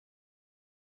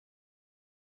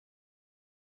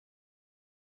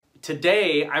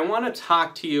Today, I want to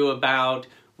talk to you about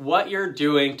what you're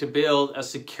doing to build a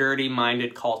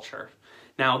security-minded culture.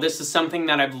 Now, this is something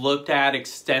that I've looked at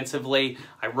extensively.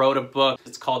 I wrote a book.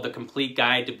 It's called The Complete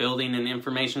Guide to Building an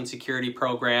Information Security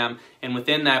Program. And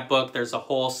within that book, there's a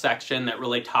whole section that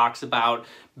really talks about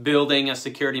building a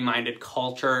security-minded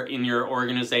culture in your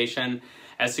organization.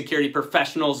 As security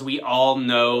professionals, we all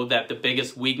know that the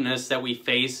biggest weakness that we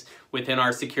face within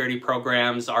our security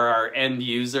programs are our end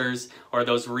users, or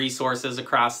those resources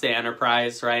across the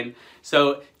enterprise, right?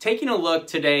 So taking a look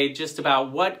today just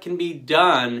about what can be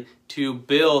done to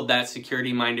build that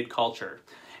security-minded culture.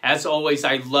 As always,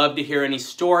 I'd love to hear any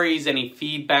stories, any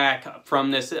feedback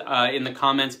from this in the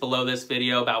comments below this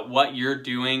video about what you're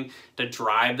doing to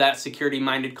drive that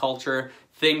security-minded culture,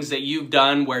 things that you've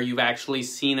done where you've actually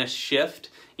seen a shift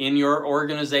in your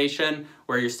organization,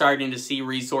 where you're starting to see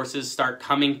resources start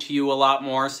coming to you a lot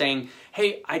more saying,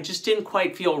 hey, I just didn't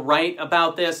quite feel right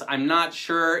about this. I'm not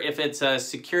sure if it's a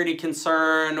security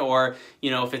concern or,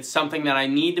 if it's something that I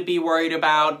need to be worried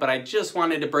about, but I just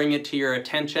wanted to bring it to your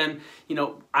attention.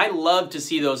 I love to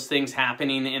see those things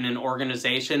happening in an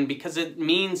organization because it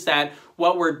means that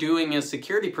what we're doing as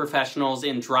security professionals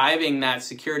in driving that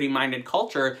security-minded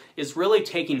culture is really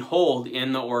taking hold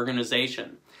in the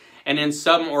organization. And in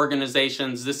some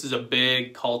organizations, this is a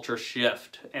big culture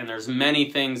shift, and there's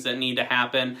many things that need to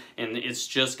happen, and it's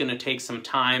just going to take some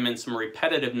time and some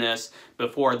repetitiveness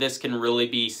before this can really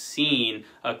be seen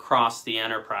across the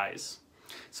enterprise.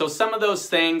 So some of those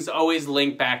things always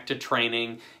link back to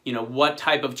training. What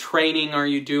type of training are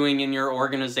you doing in your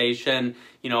organization?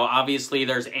 Obviously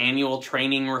there's annual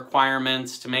training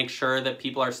requirements to make sure that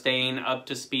people are staying up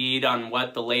to speed on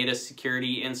what the latest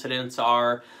security incidents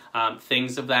are,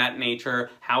 things of that nature,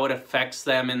 how it affects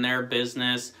them in their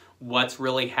business, what's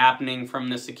really happening from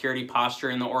the security posture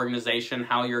in the organization,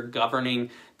 how you're governing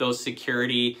those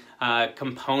security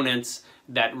components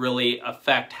that really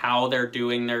affect how they're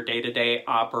doing their day-to-day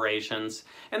operations.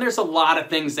 And there's a lot of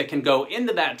things that can go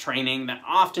into that training that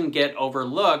often get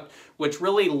overlooked, which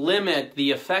really limit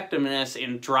the effectiveness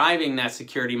in driving that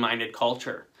security-minded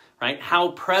culture, right? How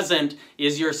present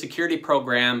is your security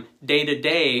program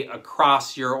day-to-day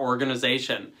across your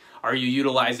organization? Are you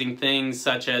utilizing things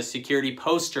such as security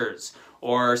posters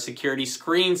or security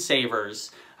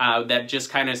screensavers that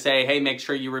just kind of say, hey, make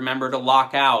sure you remember to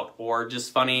lock out, or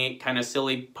just funny kind of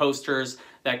silly posters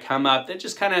that come up that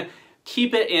just kind of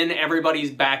keep it in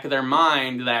everybody's back of their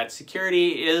mind that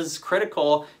security is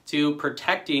critical to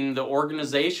protecting the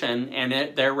organization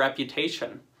and their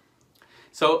reputation.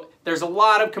 So there's a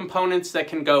lot of components that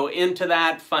can go into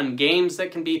that, fun games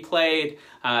that can be played,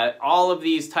 all of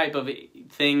these type of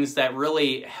things that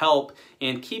really help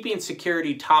in keeping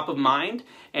security top of mind,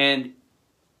 and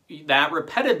that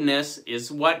repetitiveness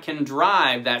is what can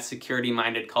drive that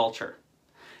security-minded culture.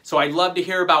 So I'd love to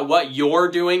hear about what you're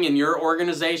doing in your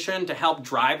organization to help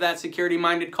drive that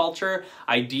security-minded culture,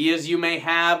 ideas you may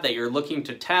have that you're looking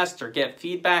to test or get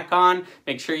feedback on.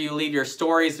 Make sure you leave your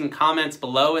stories and comments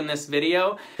below in this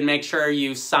video, and make sure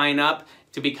you sign up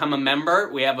to become a member.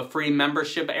 We have a free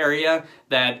membership area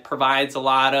that provides a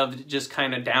lot of just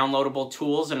kind of downloadable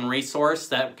tools and resource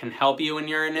that can help you in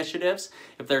your initiatives.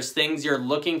 If there's things you're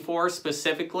looking for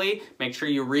specifically, make sure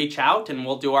you reach out and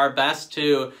we'll do our best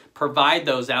to provide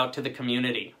those out to the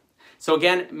community. So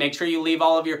again, make sure you leave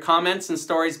all of your comments and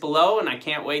stories below, and I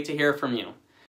can't wait to hear from you.